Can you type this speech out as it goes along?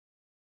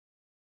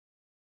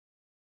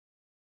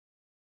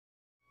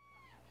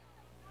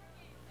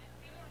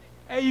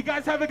Hey, you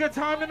guys have a good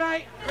time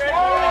tonight?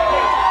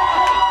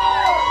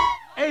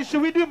 Hey,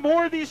 should we do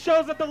more of these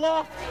shows at the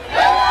Loft?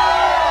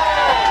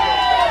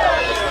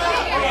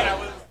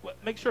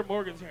 Make sure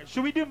Morgan's here.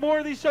 Should we do more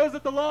of these shows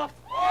at the Loft?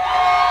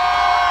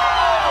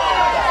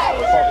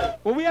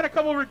 Well, we had a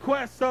couple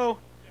requests, so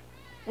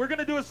we're going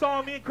to do a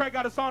song. Me and Craig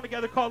got a song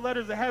together called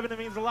Letters of Heaven. It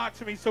means a lot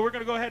to me, so we're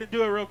going to go ahead and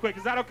do it real quick.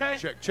 Is that okay?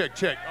 Check, check,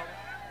 check.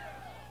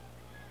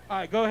 All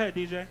right, go ahead,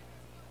 DJ.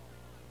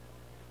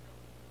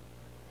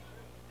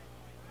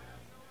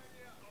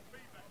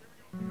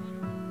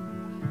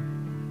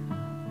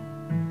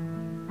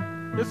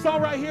 This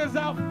song right here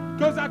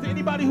goes out to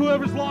anybody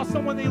whoever's lost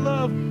someone they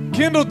love.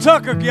 Kendall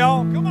Tucker,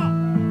 y'all. Come on.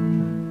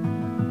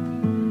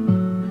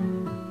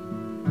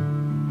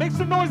 Make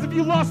some noise if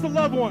you lost a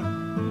loved one.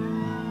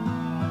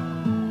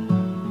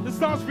 This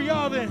song's for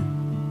y'all then.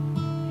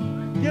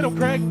 Get him,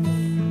 Craig.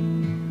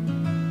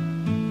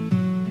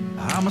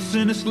 I'ma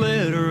send this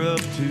letter up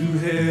to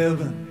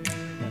heaven,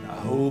 and I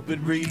hope it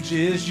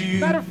reaches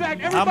you. Matter of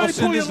fact, everybody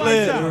pull your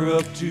lights out. I'ma send this letter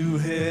up to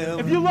heaven.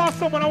 If you lost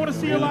someone, I want to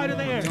see your light in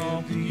the air.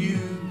 Talk to you.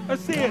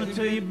 Let's see I wanna it.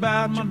 tell you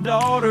about my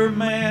daughter,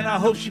 man. I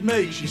hope she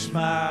makes you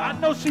smile. I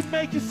know she'd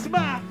make you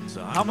smile.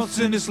 So I'ma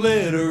send this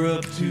letter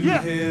up to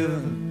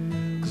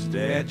heaven. Cause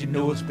Dad, you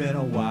know it's been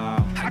a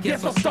while. I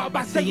guess I'll start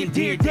by saying,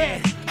 dear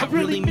Dad, I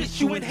really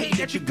miss you and hate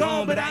that you're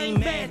gone, but I ain't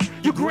mad.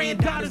 Your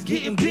granddaughter's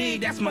getting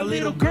big, that's my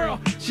little girl.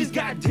 She's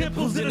got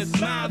dimples and a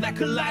smile that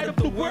could light up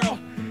the world.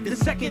 The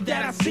second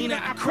that I seen her,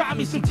 I cried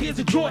me some tears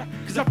of joy,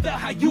 cause I felt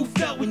how you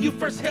felt when you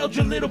first held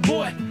your little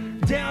boy.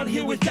 Down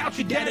here without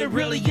you, Dad, it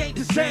really ain't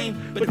the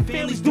same. But the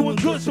family's doing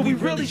good, so we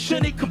really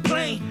shouldn't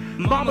complain.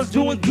 Mama's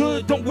doing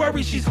good, don't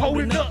worry, she's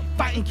holding up.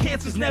 Fighting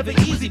cancer's never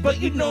easy, but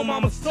you know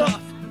Mama's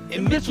tough.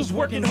 And Mitchell's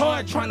working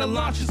hard, trying to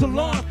launch his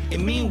alarm.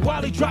 And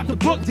meanwhile, he dropped a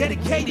book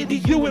dedicated to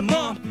you and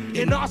Mom.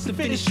 And Austin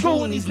finished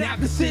school, and he's now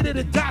considered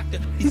a doctor.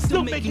 He's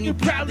still making you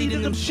proud,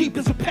 leading them sheep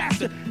as a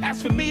pastor.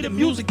 As for me, the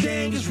music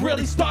thing is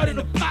really starting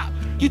to pop.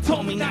 You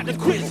told me not to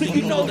quit, so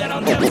you know that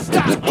I'll never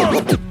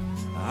stop.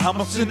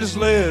 I'ma send this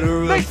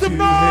letter Make up some to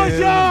noise,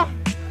 y'all.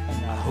 heaven,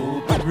 and I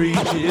hope it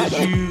reaches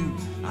you.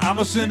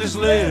 I'ma send this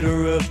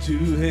letter up to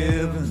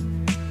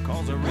heaven,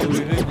 cause I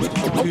really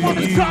want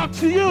to talk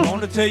to you. I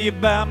wanna tell you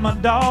about my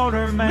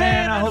daughter,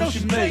 man. I hope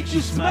she makes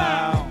you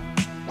smile.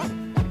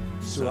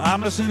 So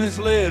I'ma send this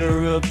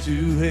letter up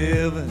to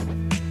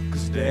heaven,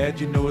 cause Dad,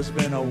 you know it's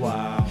been a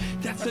while.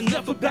 That's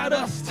enough about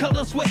us, tell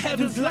us what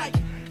heaven's like.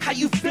 How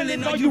you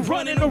feeling? Are you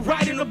running or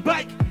riding a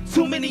bike?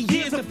 Too many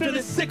years of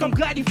feeling sick, I'm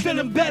glad you're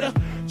feeling better.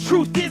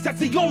 Truth is, that's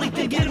the only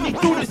thing getting me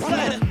through this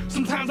letter.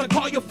 Sometimes I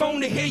call your phone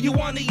to hear you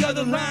on the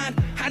other line.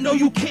 I know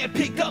you can't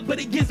pick up, but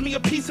it gives me a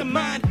peace of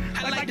mind.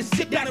 I like to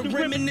sit down and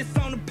reminisce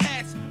on the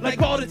past,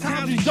 like all the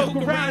times we joke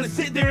around and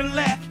sit there and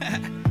laugh.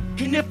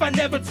 And if I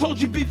never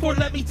told you before,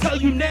 let me tell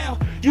you now.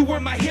 You were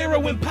my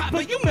hero and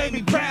Papa, you made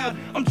me proud.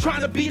 I'm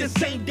trying to be the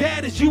same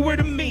dad as you were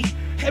to me.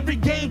 Every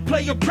game,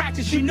 play, or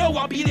practice, you know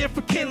I'll be there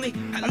for Kinley.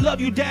 I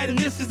love you, Dad, and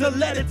this is a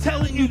letter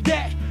telling you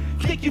that.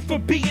 Thank you for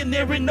being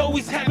there and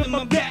always having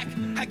my back.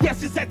 I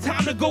guess it's that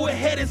time to go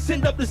ahead and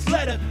send up this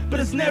letter. But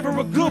it's never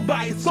a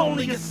goodbye, it's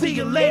only a see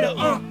you later,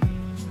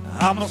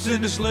 I'ma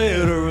send this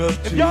letter up to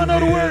heaven. If y'all know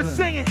the words,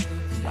 sing it.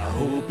 I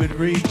hope it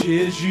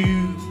reaches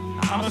you.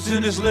 I'ma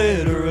send this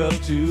letter up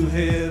to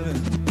heaven,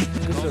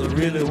 cause I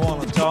really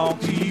wanna talk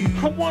to you.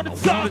 I wanna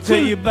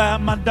tell you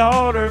about my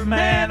daughter,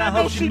 man. I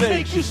hope she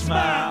makes you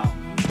smile.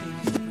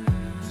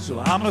 So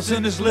I'ma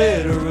send this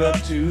letter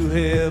up to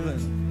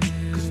heaven,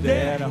 cause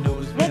Dad, I know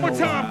it's been One more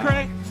time,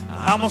 Craig.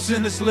 I'ma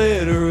send this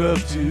letter up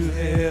to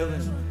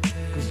heaven,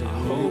 cause I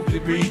hope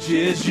it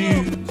reaches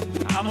you.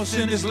 I'ma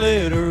send this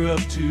letter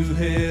up to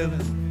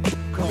heaven,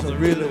 cause I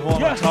really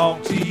wanna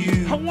talk to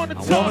you. I wanna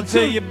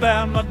tell you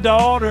about my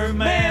daughter,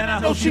 man.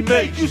 I hope she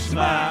makes you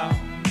smile.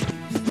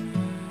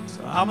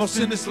 So I'ma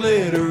send this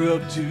letter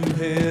up to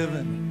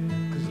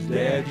heaven, cause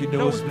Dad, you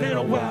know it's been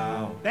a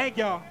while. Thank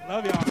y'all.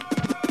 Love y'all.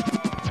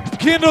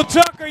 Kendall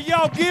Tucker,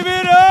 y'all give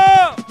it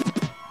up.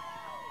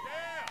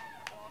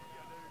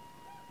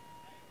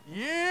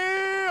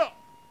 Yeah!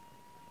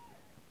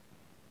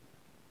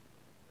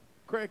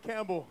 Craig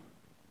Campbell,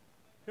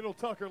 Kendall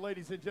Tucker,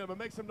 ladies and gentlemen.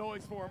 Make some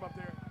noise for him up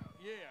there.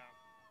 Yeah.